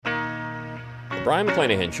Brian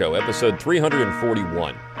McClanahan Show, episode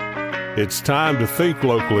 341. It's time to think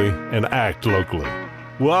locally and act locally.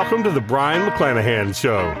 Welcome to the Brian McClanahan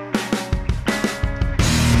Show.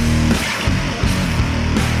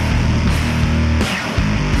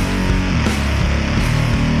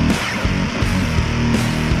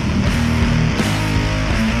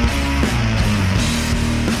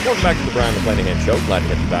 Welcome back to the Brian McClanahan Show. Glad to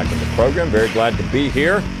have you back in the program. Very glad to be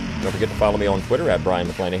here. Don't forget to follow me on Twitter at Brian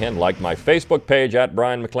McClanahan, like my Facebook page at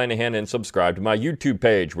Brian McClanahan, and subscribe to my YouTube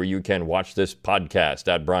page where you can watch this podcast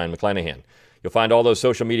at Brian McClanahan. You'll find all those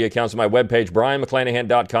social media accounts on my webpage,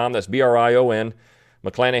 brianmcclanahan.com. That's B-R-I-O-N,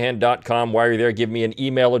 McClanahan.com. While you're there, give me an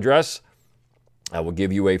email address. I will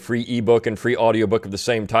give you a free ebook and free audiobook of the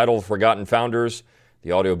same title, Forgotten Founders,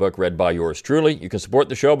 the audiobook read by yours truly. You can support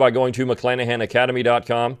the show by going to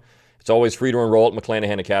McClanahanacademy.com. It's always free to enroll at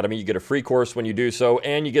McClanahan Academy. You get a free course when you do so,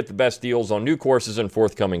 and you get the best deals on new courses and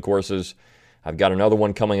forthcoming courses. I've got another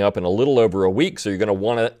one coming up in a little over a week, so you're going to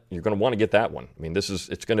want to get that one. I mean,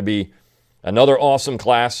 it's going to be another awesome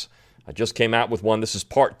class. I just came out with one. This is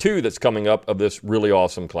part 2 that's coming up of this really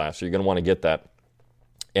awesome class, so you're going to want to get that.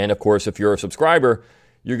 And of course, if you're a subscriber,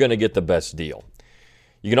 you're going to get the best deal.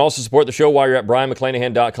 You can also support the show while you're at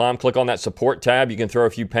brianmcclanahan.com. Click on that support tab. You can throw a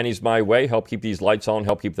few pennies my way, help keep these lights on,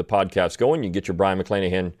 help keep the podcast going. You can get your Brian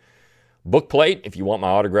McClanahan book plate. If you want my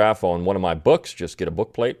autograph on one of my books, just get a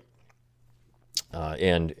book plate.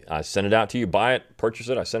 And I send it out to you. Buy it, purchase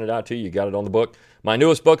it. I send it out to you. You got it on the book. My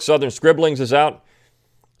newest book, Southern Scribblings, is out.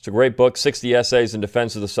 It's a great book, 60 Essays in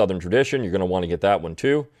Defense of the Southern Tradition. You're going to want to get that one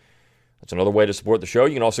too. That's another way to support the show.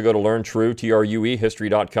 You can also go to LearnTrue, T-R-U-E,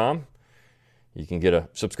 history.com. You can get a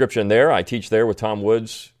subscription there. I teach there with Tom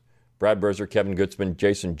Woods, Brad Berzer, Kevin Gutzman,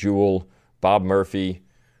 Jason Jewell, Bob Murphy,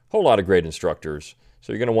 a whole lot of great instructors.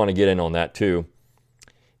 So you're going to want to get in on that too.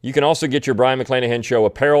 You can also get your Brian McClanahan Show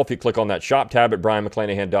apparel. If you click on that shop tab at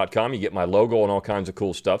brianmcclanahan.com, you get my logo and all kinds of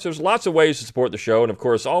cool stuff. So there's lots of ways to support the show. And of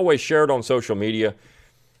course, always share it on social media.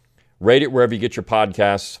 Rate it wherever you get your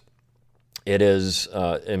podcasts. It is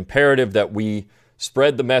imperative that we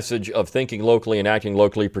spread the message of thinking locally and acting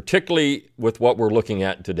locally, particularly with what we're looking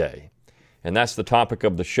at today. And that's the topic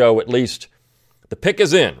of the show. At least the pick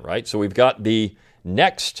is in, right? So we've got the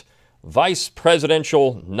next vice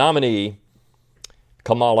presidential nominee,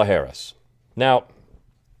 Kamala Harris. Now,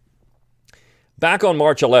 back on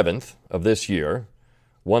March 11th of this year,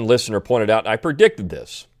 one listener pointed out, I predicted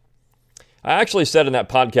this. I actually said in that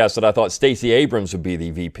podcast that I thought Stacey Abrams would be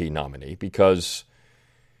the VP nominee because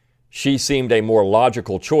she seemed a more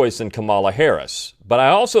logical choice than Kamala Harris. But I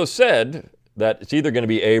also said that it's either going to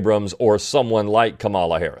be Abrams or someone like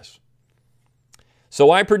Kamala Harris.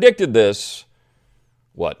 So I predicted this,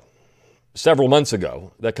 several months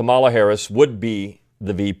ago, that Kamala Harris would be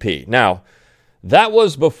the VP. Now, that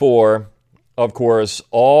was before, of course,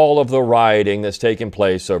 all of the rioting that's taken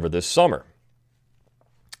place over this summer.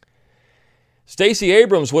 Stacey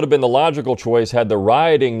Abrams would have been the logical choice had the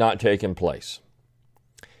rioting not taken place.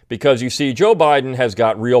 Because you see, Joe Biden has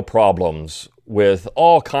got real problems with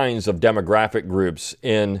all kinds of demographic groups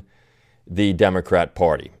in the Democrat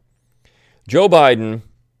Party. Joe Biden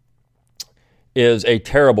is a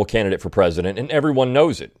terrible candidate for president, and everyone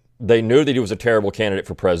knows it. They knew that he was a terrible candidate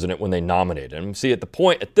for president when they nominated him. See,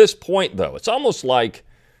 at this point, though, it's almost like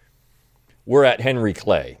we're at Henry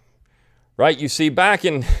Clay, right? You see, back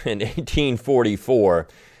in 1844,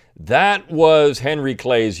 that was Henry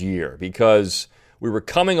Clay's year because we were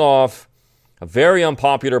coming off a very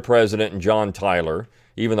unpopular president in John Tyler,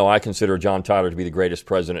 even though I consider John Tyler to be the greatest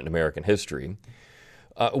president in American history.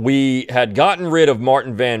 We had gotten rid of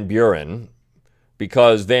Martin Van Buren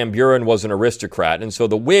because Van Buren was an aristocrat, and so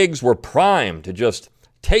the Whigs were primed to just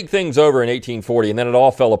take things over in 1840, and then it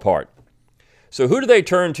all fell apart. So who do they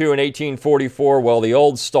turn to in 1844? Well, the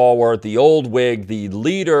old stalwart, the old Whig, the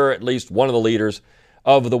leader, at least one of the leaders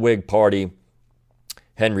of the Whig Party,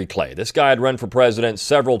 Henry Clay. This guy had run for president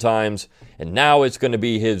several times, and now it's going to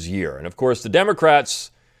be his year. And of course, the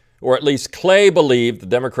Democrats, or at least Clay believed the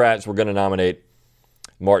Democrats were going to nominate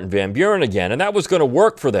Martin Van Buren again, and that was going to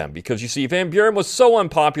work for them because, you see, Van Buren was so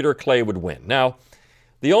unpopular, Clay would win. Now,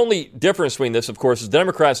 the only difference between this, of course, is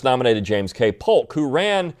Democrats nominated James K. Polk, who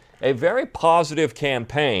ran a very positive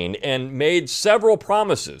campaign and made several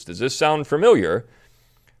promises. Does this sound familiar?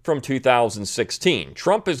 From 2016.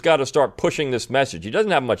 Trump has got to start pushing this message. He doesn't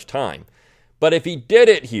have much time. But if he did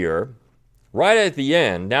it here, right at the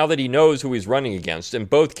end, now that he knows who he's running against, in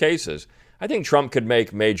both cases, I think Trump could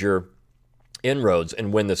make major inroads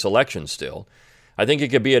and win this election still. I think it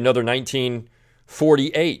could be another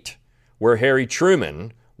 1948 where Harry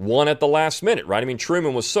Truman won at the last minute, right? I mean,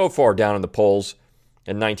 Truman was so far down in the polls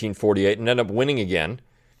in 1948 and ended up winning again,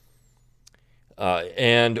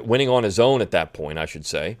 and winning on his own at that point, I should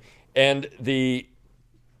say. And the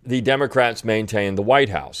Democrats maintained the White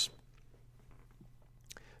House.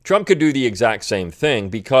 Trump could do the exact same thing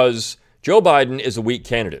because Joe Biden is a weak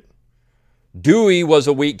candidate. Dewey was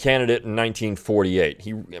a weak candidate in 1948.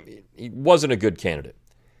 He wasn't a good candidate.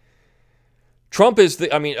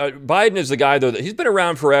 Biden is the guy, though, that he's been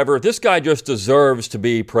around forever. This guy just deserves to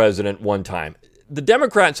be president one time. The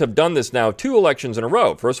Democrats have done this now 2 elections in a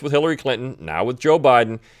row, first with Hillary Clinton, now with Joe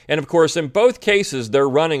Biden. And of course, in both cases, they're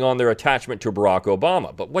running on their attachment to Barack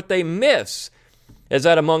Obama. But what they miss is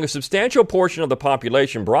that among a substantial portion of the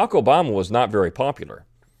population, Barack Obama was not very popular.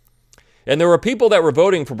 And there were people that were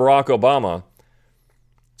voting for Barack Obama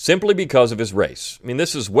simply because of his race. I mean,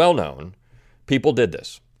 this is well known. People did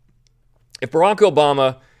this. If Barack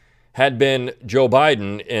Obama had been Joe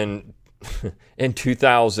Biden in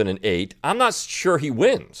 2008, I'm not sure he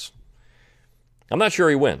wins.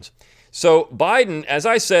 So Biden, as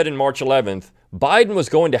I said in March 11th, Biden was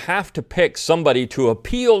going to have to pick somebody to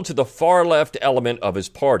appeal to the far left element of his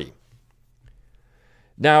party.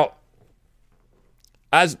 Now,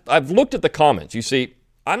 as I've looked at the comments, you see,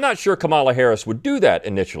 I'm not sure Kamala Harris would do that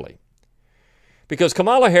initially. Because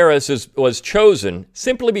Kamala Harris was chosen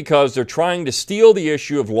simply because they're trying to steal the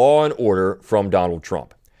issue of law and order from Donald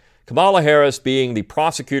Trump. Kamala Harris being the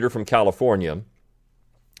prosecutor from California,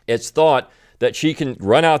 it's thought that she can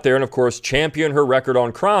run out there and, of course, champion her record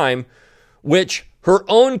on crime, which her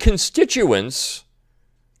own constituents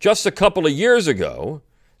just a couple of years ago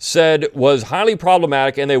said was highly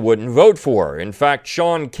problematic and they wouldn't vote for her. In fact,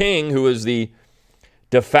 Shaun King, who is the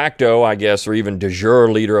de facto, I guess, or even de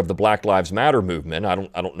jure leader of the Black Lives Matter movement, I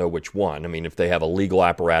don't know which one, I mean, if they have a legal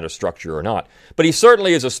apparatus structure or not, but he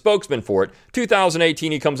certainly is a spokesman for it.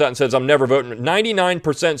 2018, he comes out and says, I'm never voting,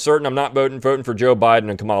 99% certain I'm not voting for Joe Biden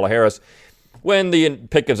and Kamala Harris. When the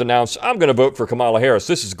pick is announced, I'm going to vote for Kamala Harris.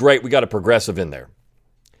 This is great. We got a progressive in there.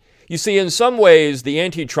 You see, in some ways, the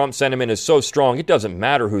anti-Trump sentiment is so strong, it doesn't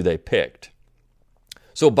matter who they picked.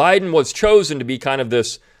 So Biden was chosen to be kind of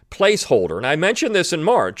this placeholder. And I mentioned this in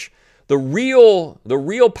March. The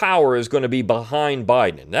real power is going to be behind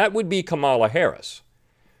Biden. And that would be Kamala Harris.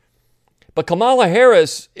 But Kamala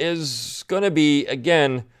Harris is going to be,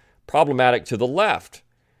 again, problematic to the left.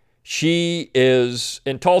 She is,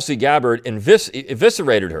 and Tulsi Gabbard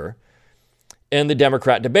eviscerated her in the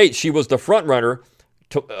Democrat debate. She was the front runner.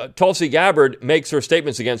 Tulsi Gabbard makes her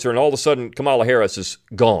statements against her, and all of a sudden Kamala Harris is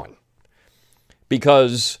gone.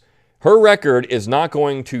 Because her record is not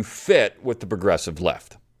going to fit with the progressive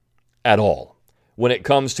left at all when it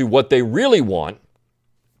comes to what they really want,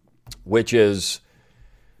 which is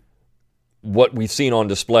what we've seen on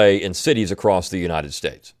display in cities across the United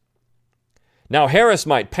States. Now, Harris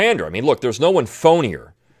might pander. I mean, look, there's no one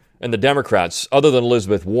phonier in the Democrats other than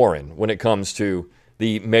Elizabeth Warren when it comes to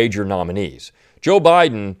the major nominees. Joe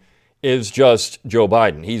Biden is just Joe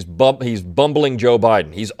Biden. He's bumbling Joe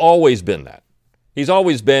Biden. He's always been that. He's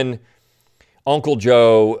always been Uncle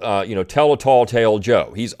Joe, tell a tall tale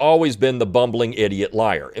Joe. He's always been the bumbling idiot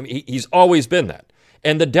liar. I mean, he's always been that.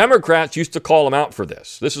 And the Democrats used to call him out for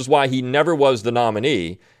this. This is why he never was the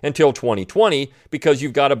nominee until 2020, because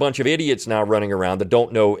you've got a bunch of idiots now running around that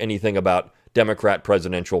don't know anything about Democrat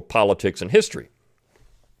presidential politics and history.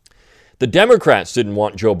 The Democrats didn't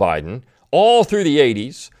want Joe Biden all through the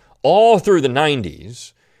 80s, all through the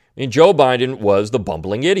 90s. And Joe Biden was the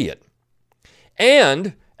bumbling idiot.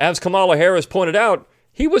 And as Kamala Harris pointed out,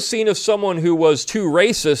 he was seen as someone who was too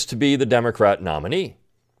racist to be the Democrat nominee.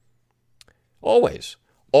 Always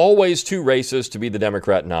too racist to be the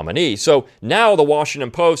Democrat nominee. So now the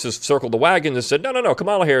Washington Post has circled the wagon and said, no,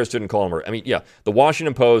 Kamala Harris didn't call him her. I mean, yeah, the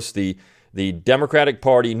Washington Post, the Democratic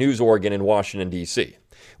Party news organ in Washington, D.C.,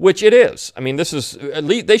 which it is. I mean, this is, at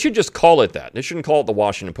least they should just call it that. They shouldn't call it the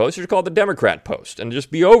Washington Post. They should call it the Democrat Post and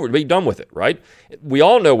just be done with it, right? We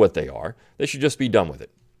all know what they are. They should just be done with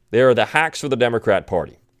it. They are the hacks for the Democrat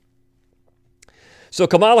Party. So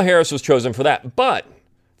Kamala Harris was chosen for that,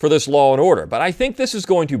 for this law and order. But I think this is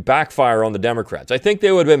going to backfire on the Democrats. I think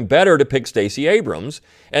they would have been better to pick Stacey Abrams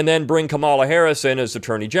and then bring Kamala Harris in as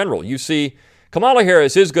Attorney General. You see, Kamala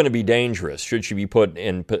Harris is going to be dangerous should she be put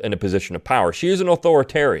in a position of power. She is an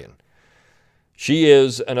authoritarian. She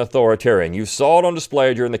is an authoritarian. You saw it on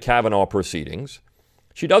display during the Kavanaugh proceedings.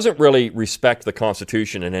 She doesn't really respect the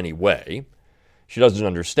Constitution in any way. She doesn't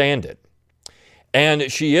understand it.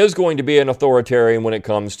 And she is going to be an authoritarian when it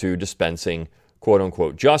comes to dispensing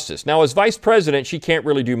quote-unquote justice. Now, as vice president, she can't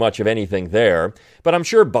really do much of anything there, but I'm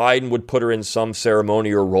sure Biden would put her in some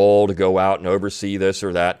ceremonial role to go out and oversee this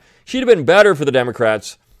or that. She'd have been better for the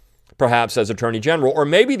Democrats perhaps as Attorney General, or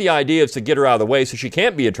maybe the idea is to get her out of the way so she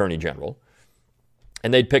can't be Attorney General,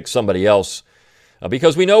 and they'd pick somebody else,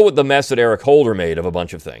 because we know what the mess that Eric Holder made of a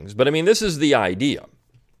bunch of things. But I mean, this is the idea.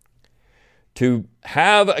 To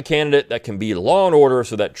have a candidate that can be law and order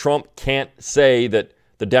so that Trump can't say that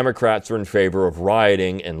the Democrats are in favor of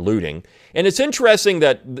rioting and looting. And it's interesting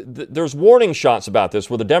that there's warning shots about this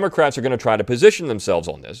where the Democrats are going to try to position themselves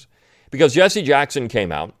on this, because Jesse Jackson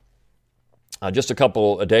came out just a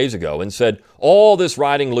couple of days ago and said, all this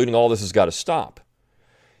rioting, looting, all this has got to stop.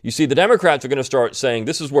 You see, the Democrats are going to start saying,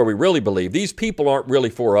 this is where we really believe. These people aren't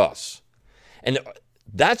really for us. And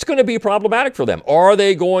that's going to be problematic for them. Are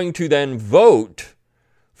they going to then vote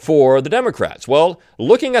for the Democrats? Well,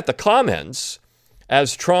 looking at the comments,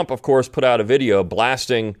 as Trump, of course, put out a video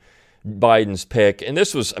blasting Biden's pick, and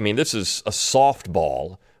this is a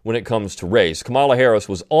softball when it comes to race. Kamala Harris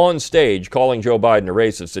was on stage calling Joe Biden a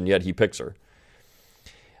racist, and yet he picks her.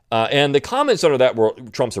 And the comments under that were,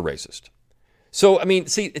 Trump's a racist. So, I mean,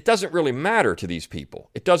 see, it doesn't really matter to these people.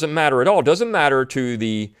 It doesn't matter at all. It doesn't matter to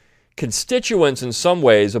the constituents in some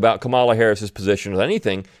ways about Kamala Harris's position or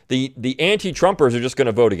anything. The anti-Trumpers are just going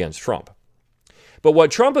to vote against Trump. But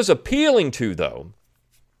what Trump is appealing to, though,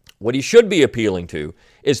 what he should be appealing to,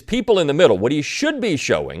 is people in the middle. What he should be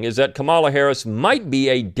showing is that Kamala Harris might be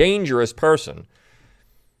a dangerous person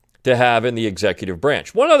to have in the executive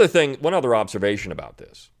branch. One other observation about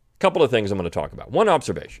this. A couple of things I'm going to talk about. One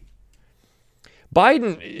observation.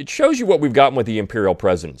 Biden, it shows you what we've gotten with the imperial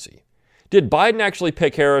presidency. Did Biden actually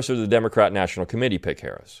pick Harris, or did the Democrat National Committee pick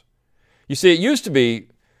Harris? You see, it used to be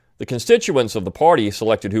the constituents of the party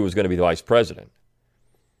selected who was going to be the vice president.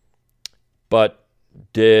 But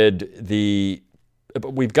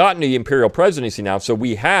we've gotten to the imperial presidency now, so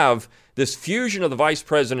we have this fusion of the vice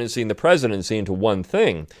presidency and the presidency into one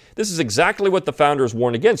thing. This is exactly what the founders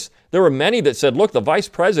warned against. There were many that said, look, the vice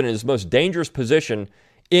president is the most dangerous position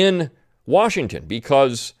in Washington,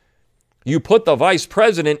 because you put the vice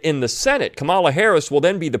president in the Senate. Kamala Harris will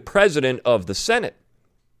then be the president of the Senate,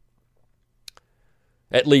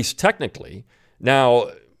 at least technically.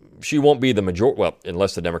 Now, she won't be the majority, well,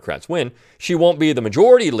 unless the Democrats win, she won't be the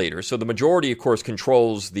majority leader. So the majority, of course,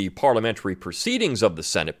 controls the parliamentary proceedings of the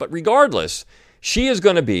Senate. But regardless, she is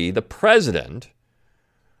going to be the president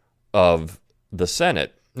of the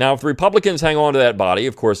Senate. Now, if the Republicans hang on to that body,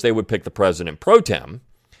 of course, they would pick the president pro tem.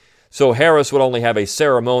 So Harris would only have a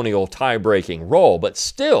ceremonial tie-breaking role. But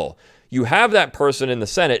still, you have that person in the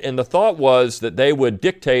Senate, and the thought was that they would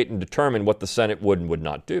dictate and determine what the Senate would and would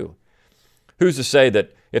not do. Who's to say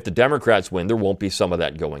that if the Democrats win, there won't be some of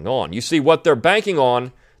that going on? You see, what they're banking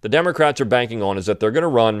on, the Democrats are banking on, is that they're going to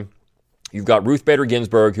run. You've got Ruth Bader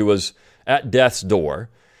Ginsburg, who was at death's door,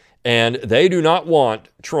 and they do not want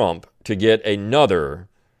Trump to get another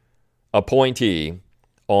appointee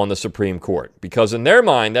on the Supreme Court, because in their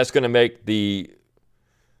mind, that's going to make the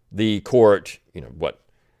court,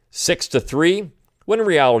 6-3, when in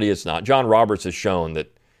reality it's not. John Roberts has shown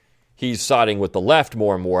that he's siding with the left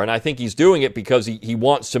more and more, and I think he's doing it because he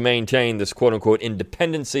wants to maintain this quote-unquote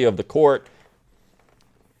independency of the court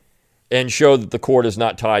and show that the court is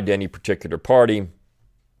not tied to any particular party.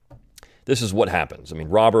 This is what happens. I mean,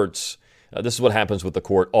 Roberts, this is what happens with the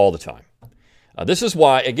court all the time. This is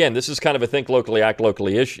why, again, this is kind of a think locally, act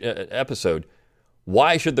locally-ish episode.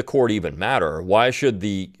 Why should the court even matter? Why should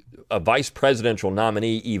a vice presidential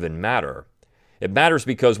nominee even matter? It matters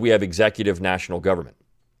because we have executive national government.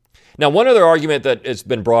 Now, one other argument that has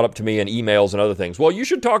been brought up to me in emails and other things, well, you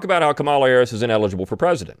should talk about how Kamala Harris is ineligible for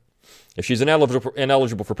president. If she's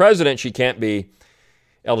ineligible for president, she can't be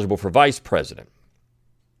eligible for vice president.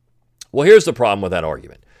 Well, here's the problem with that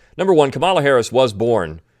argument. Number one, Kamala Harris was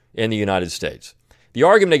born in the United States. The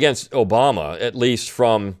argument against Obama, at least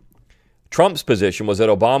from Trump's position, was that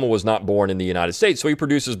Obama was not born in the United States. So he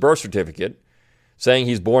produced his birth certificate saying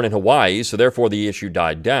he's born in Hawaii, so therefore the issue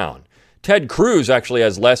died down. Ted Cruz actually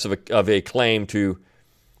has less of a claim to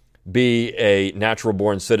be a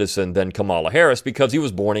natural-born citizen than Kamala Harris because he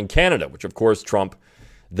was born in Canada, which, of course, Trump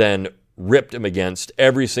then ripped him against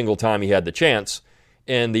every single time he had the chance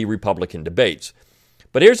in the Republican debates.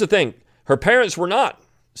 But here's the thing. Her parents were not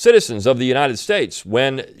citizens of the United States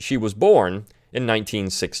when she was born in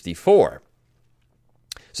 1964.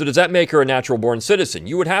 So does that make her a natural-born citizen?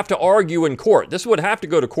 You would have to argue in court. This would have to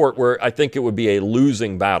go to court where I think it would be a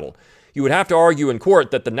losing battle. You would have to argue in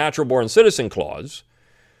court that the natural-born citizen clause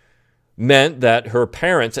meant that her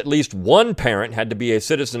parents, at least one parent, had to be a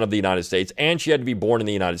citizen of the United States and she had to be born in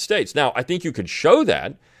the United States. Now, I think you could show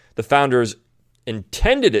that. The founders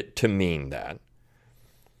intended it to mean that.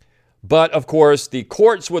 But, of course, the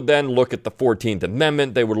courts would then look at the 14th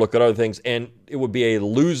Amendment. They would look at other things, and it would be a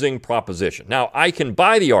losing proposition. Now, I can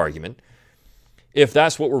buy the argument if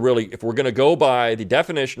that's what if we're going to go by the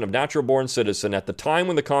definition of natural-born citizen at the time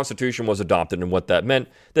when the Constitution was adopted and what that meant,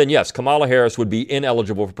 then yes, Kamala Harris would be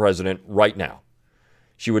ineligible for president right now.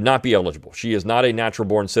 She would not be eligible. She is not a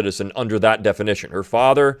natural-born citizen under that definition. Her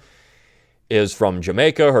father is from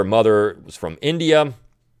Jamaica. Her mother was from India.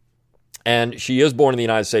 And she is born in the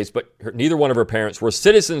United States, but neither one of her parents were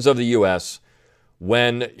citizens of the U.S.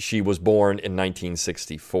 when she was born in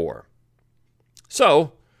 1964.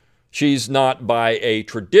 So, she's not, by a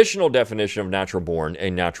traditional definition of natural born,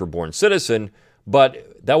 a natural born citizen,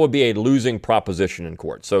 but that would be a losing proposition in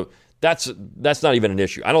court. So, that's not even an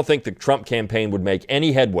issue. I don't think the Trump campaign would make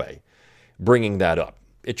any headway bringing that up.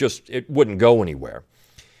 It wouldn't go anywhere.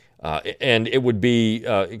 And it would be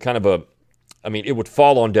it would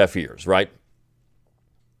fall on deaf ears, right?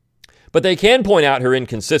 But they can point out her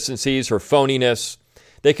inconsistencies, her phoniness.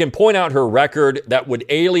 They can point out her record that would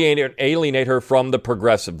alienate her from the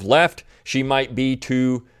progressive left. She might be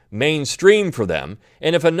too mainstream for them.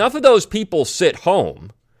 And if enough of those people sit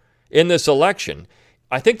home in this election,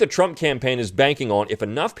 I think the Trump campaign is banking on if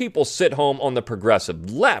enough people sit home on the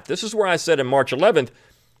progressive left. This is where I said on March 11th,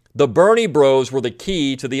 the Bernie bros were the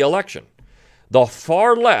key to the election. The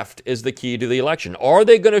far left is the key to the election. Are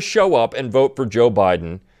they going to show up and vote for Joe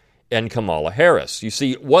Biden and Kamala Harris? You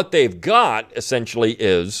see, what they've got essentially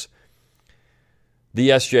is the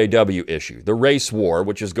SJW issue, the race war,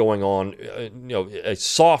 which is going on, a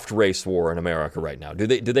soft race war in America right now. Do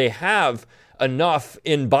they have enough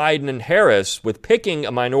in Biden and Harris with picking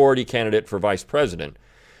a minority candidate for vice president?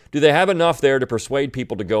 Do they have enough there to persuade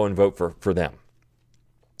people to go and vote for them?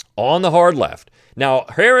 On the hard left. Now,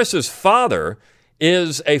 Harris's father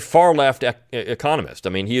is a far-left economist. I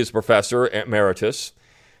mean, he is professor emeritus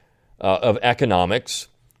of economics.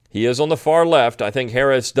 He is on the far left. I think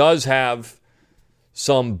Harris does have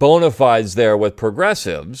some bona fides there with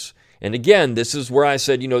progressives. And again, this is where I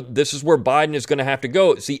said, this is where Biden is going to have to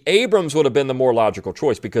go. See, Abrams would have been the more logical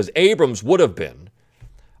choice because Abrams would have been,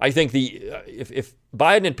 I think, if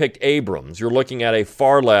Biden had picked Abrams, you're looking at a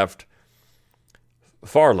far left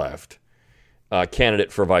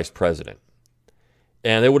candidate for vice president.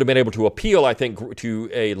 And they would have been able to appeal, I think, to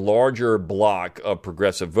a larger block of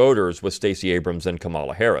progressive voters with Stacey Abrams and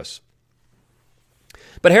Kamala Harris.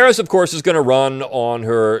 But Harris, of course, is going to run on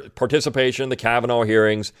her participation in the Kavanaugh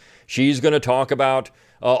hearings. She's going to talk about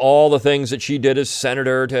all the things that she did as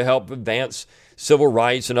senator to help advance civil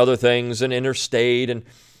rights and other things and interstate.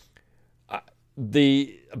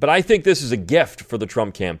 But I think this is a gift for the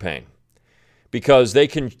Trump campaign, because they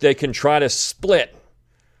can try to split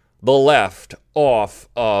the left off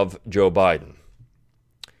of Joe Biden.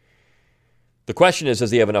 The question is,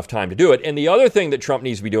 does he have enough time to do it? And the other thing that Trump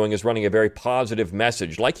needs to be doing is running a very positive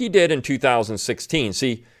message, like he did in 2016.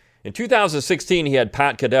 See, in 2016, he had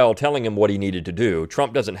Pat Caddell telling him what he needed to do.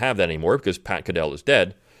 Trump doesn't have that anymore because Pat Caddell is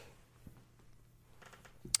dead.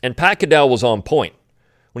 And Pat Caddell was on point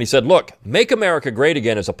when he said, look, make America great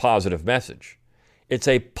again is a positive message. It's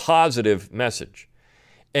a positive message.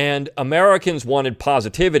 And Americans wanted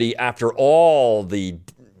positivity after all the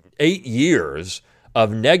 8 years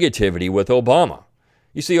of negativity with Obama.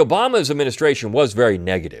 You see, Obama's administration was very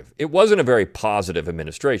negative. It wasn't a very positive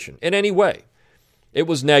administration in any way. It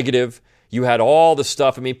was negative. You had all the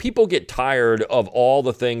stuff. I mean, people get tired of all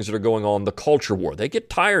the things that are going on, the culture war. They get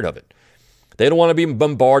tired of it. They don't want to be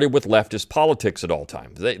bombarded with leftist politics at all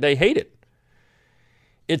times. They hate it.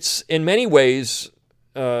 It's in many ways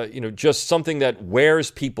just something that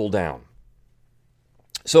wears people down.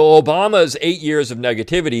 So Obama's 8 years of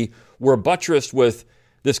negativity were buttressed with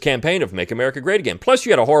this campaign of Make America Great Again. Plus,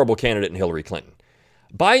 you had a horrible candidate in Hillary Clinton.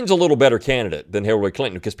 Biden's a little better candidate than Hillary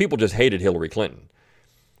Clinton because people just hated Hillary Clinton.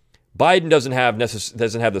 Biden doesn't have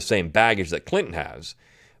the same baggage that Clinton has.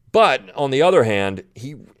 But on the other hand,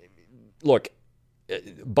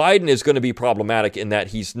 Biden is going to be problematic in that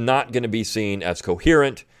he's not going to be seen as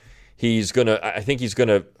coherent. I think he's going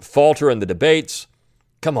to falter in the debates.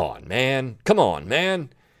 Come on, man.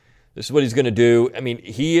 This is what he's going to do. I mean,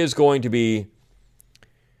 he is going to be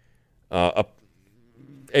a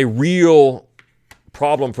real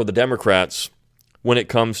problem for the Democrats when it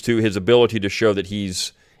comes to his ability to show that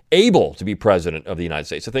he's able to be president of the United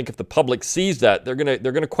States. I think if the public sees that, they're going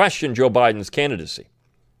to question Joe Biden's candidacy.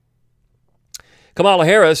 Kamala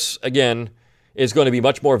Harris, again, is going to be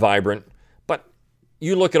much more vibrant.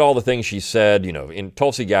 You look at all the things she said, in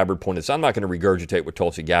Tulsi Gabbard pointed this. I'm not going to regurgitate what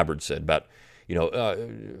Tulsi Gabbard said about,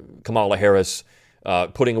 Kamala Harris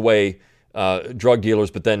putting away drug dealers,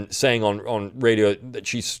 but then saying on radio that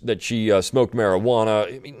she smoked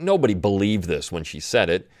marijuana. I mean, nobody believed this when she said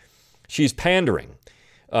it. She's pandering.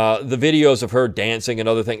 The videos of her dancing and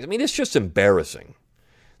other things. I mean, it's just embarrassing.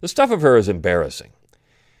 The stuff of her is embarrassing.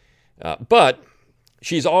 But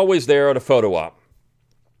she's always there at a photo op.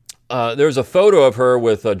 There's a photo of her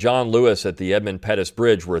with John Lewis at the Edmund Pettus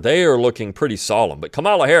Bridge where they are looking pretty solemn. But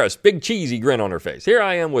Kamala Harris, big cheesy grin on her face. Here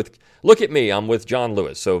I am look at me, I'm with John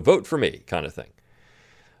Lewis, so vote for me kind of thing.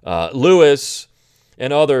 Lewis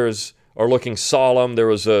and others are looking solemn. There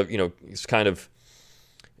was this kind of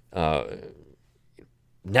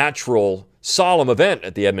natural, solemn event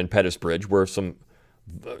at the Edmund Pettus Bridge where some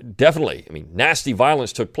nasty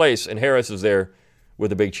violence took place, and Harris is there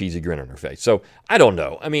with a big cheesy grin on her face. So I don't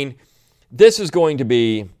know. I mean, this is going to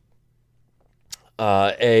be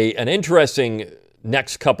an interesting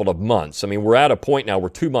next couple of months. I mean, we're at a point now, we're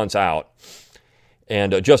 2 months out,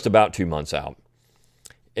 and just about 2 months out.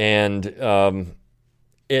 And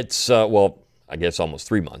it's, I guess almost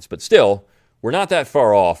 3 months, but still, we're not that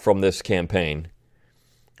far off from this campaign,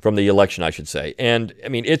 from the election, I should say. And, I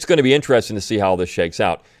mean, it's going to be interesting to see how this shakes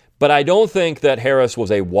out. But I don't think that Harris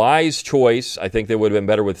was a wise choice. I think they would have been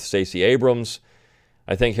better with Stacey Abrams.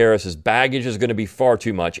 I think Harris's baggage is going to be far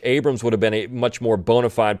too much. Abrams would have been a much more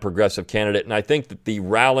bona fide progressive candidate. And I think that the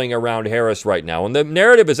rallying around Harris right now, and the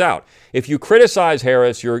narrative is out. If you criticize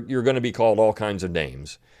Harris, you're going to be called all kinds of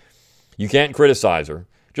names. You can't criticize her.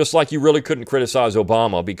 Just like you really couldn't criticize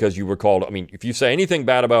Obama because you were called, I mean, if you say anything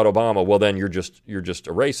bad about Obama, well, then you're just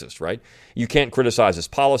a racist, right? You can't criticize his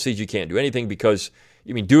policies. You can't do anything because,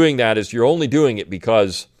 I mean, doing that is you're only doing it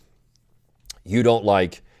because you don't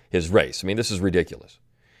like his race. I mean, this is ridiculous.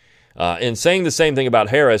 And saying the same thing about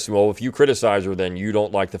Harris, well, if you criticize her, then you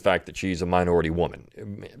don't like the fact that she's a minority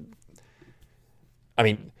woman. I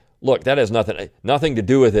mean, look, that has nothing to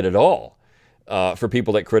do with it at all. For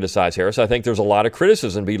people that criticize Harris, I think there's a lot of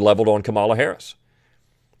criticism be leveled on Kamala Harris.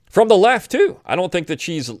 From the left, too. I don't think that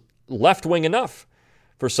she's left-wing enough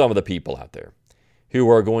for some of the people out there who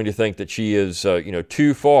are going to think that she is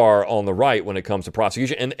too far on the right when it comes to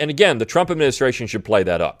prosecution. And again, the Trump administration should play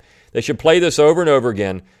that up. They should play this over and over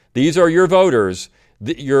again. These are your voters.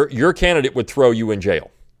 Your candidate would throw you in jail.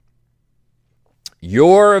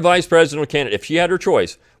 Your vice presidential candidate, if she had her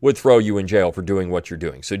choice, would throw you in jail for doing what you're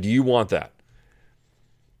doing. So do you want that?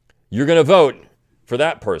 You're going to vote for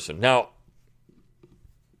that person. Now,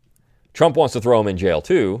 Trump wants to throw him in jail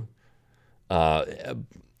too.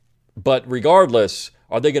 But regardless,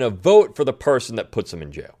 are they going to vote for the person that puts him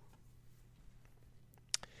in jail?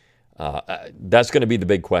 That's going to be the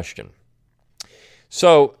big question.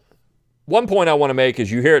 So, one point I want to make is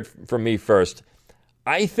you hear it from me first.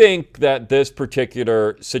 I think that this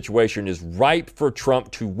particular situation is ripe for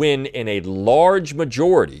Trump to win in a large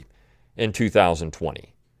majority in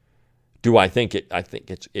 2020. Do I think it? I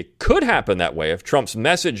think it could happen that way if Trump's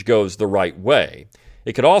message goes the right way.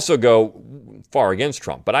 It could also go far against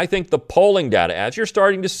Trump. But I think the polling data, as you're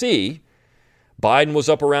starting to see, Biden was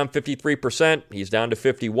up around 53%. He's down to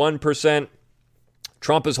 51%.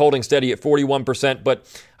 Trump is holding steady at 41%. But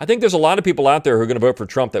I think there's a lot of people out there who are going to vote for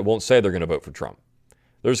Trump that won't say they're going to vote for Trump.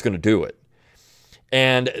 They're just going to do it.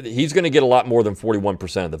 And he's going to get a lot more than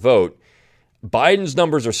 41% of the vote. Biden's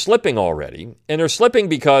numbers are slipping already, and they're slipping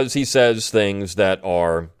because he says things that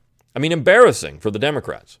are, embarrassing for the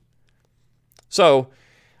Democrats. So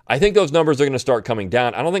I think those numbers are going to start coming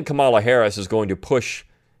down. I don't think Kamala Harris is going to push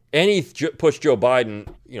Joe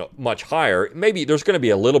Biden, much higher. Maybe there's going to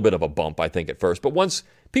be a little bit of a bump, I think, at first. But once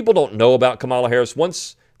people don't know about Kamala Harris,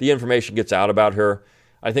 once the information gets out about her,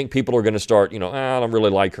 I think people are going to start, I don't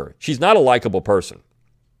really like her. She's not a likable person.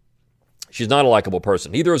 She's not a likable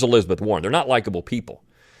person. Neither is Elizabeth Warren. They're not likable people.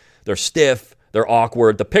 They're stiff. They're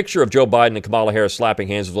awkward. The picture of Joe Biden and Kamala Harris slapping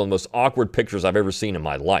hands is one of the most awkward pictures I've ever seen in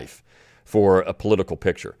my life for a political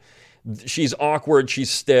picture. She's awkward. She's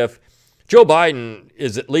stiff. Joe Biden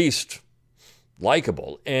is at least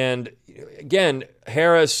likable. And again,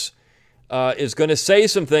 Harris is going to say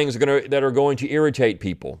some things that are going to irritate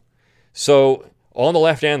people. So on the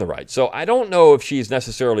left and the right. So I don't know if she's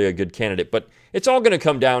necessarily a good candidate, but it's all going to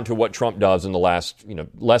come down to what Trump does in the last,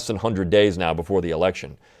 less than 100 days now before the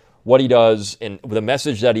election. What he does and the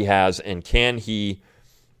message that he has, and can he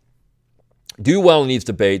do well in these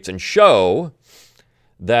debates and show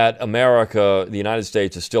that America, the United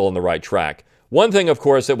States, is still on the right track. One thing, of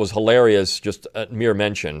course, that was hilarious, just a mere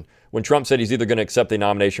mention, when Trump said he's either going to accept the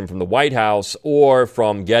nomination from the White House or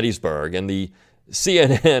from Gettysburg, and the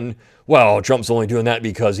CNN, well, Trump's only doing that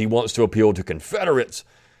because he wants to appeal to Confederates.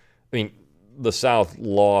 the South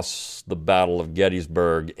lost the Battle of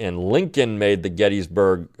Gettysburg, and Lincoln made the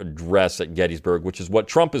Gettysburg Address at Gettysburg, which is what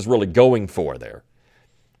Trump is really going for there.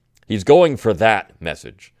 He's going for that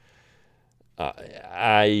message.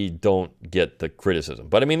 I don't get the criticism.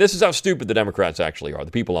 But, I mean, this is how stupid the Democrats actually are,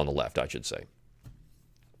 the people on the left, I should say.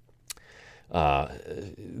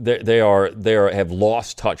 They have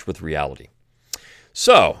lost touch with reality.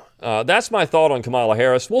 So, that's my thought on Kamala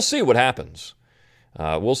Harris. We'll see what happens.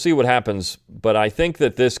 But I think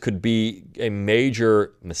that this could be a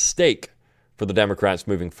major mistake for the Democrats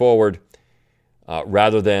moving forward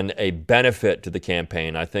rather than a benefit to the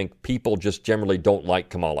campaign. I think people just generally don't like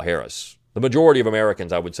Kamala Harris. The majority of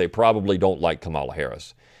Americans, I would say, probably don't like Kamala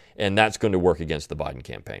Harris. And that's going to work against the Biden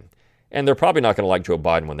campaign. And they're probably not going to like Joe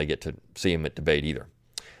Biden when they get to see him at debate either.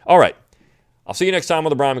 All right. I'll see you next time on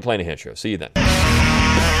the Brian McClanahan Show. See you then.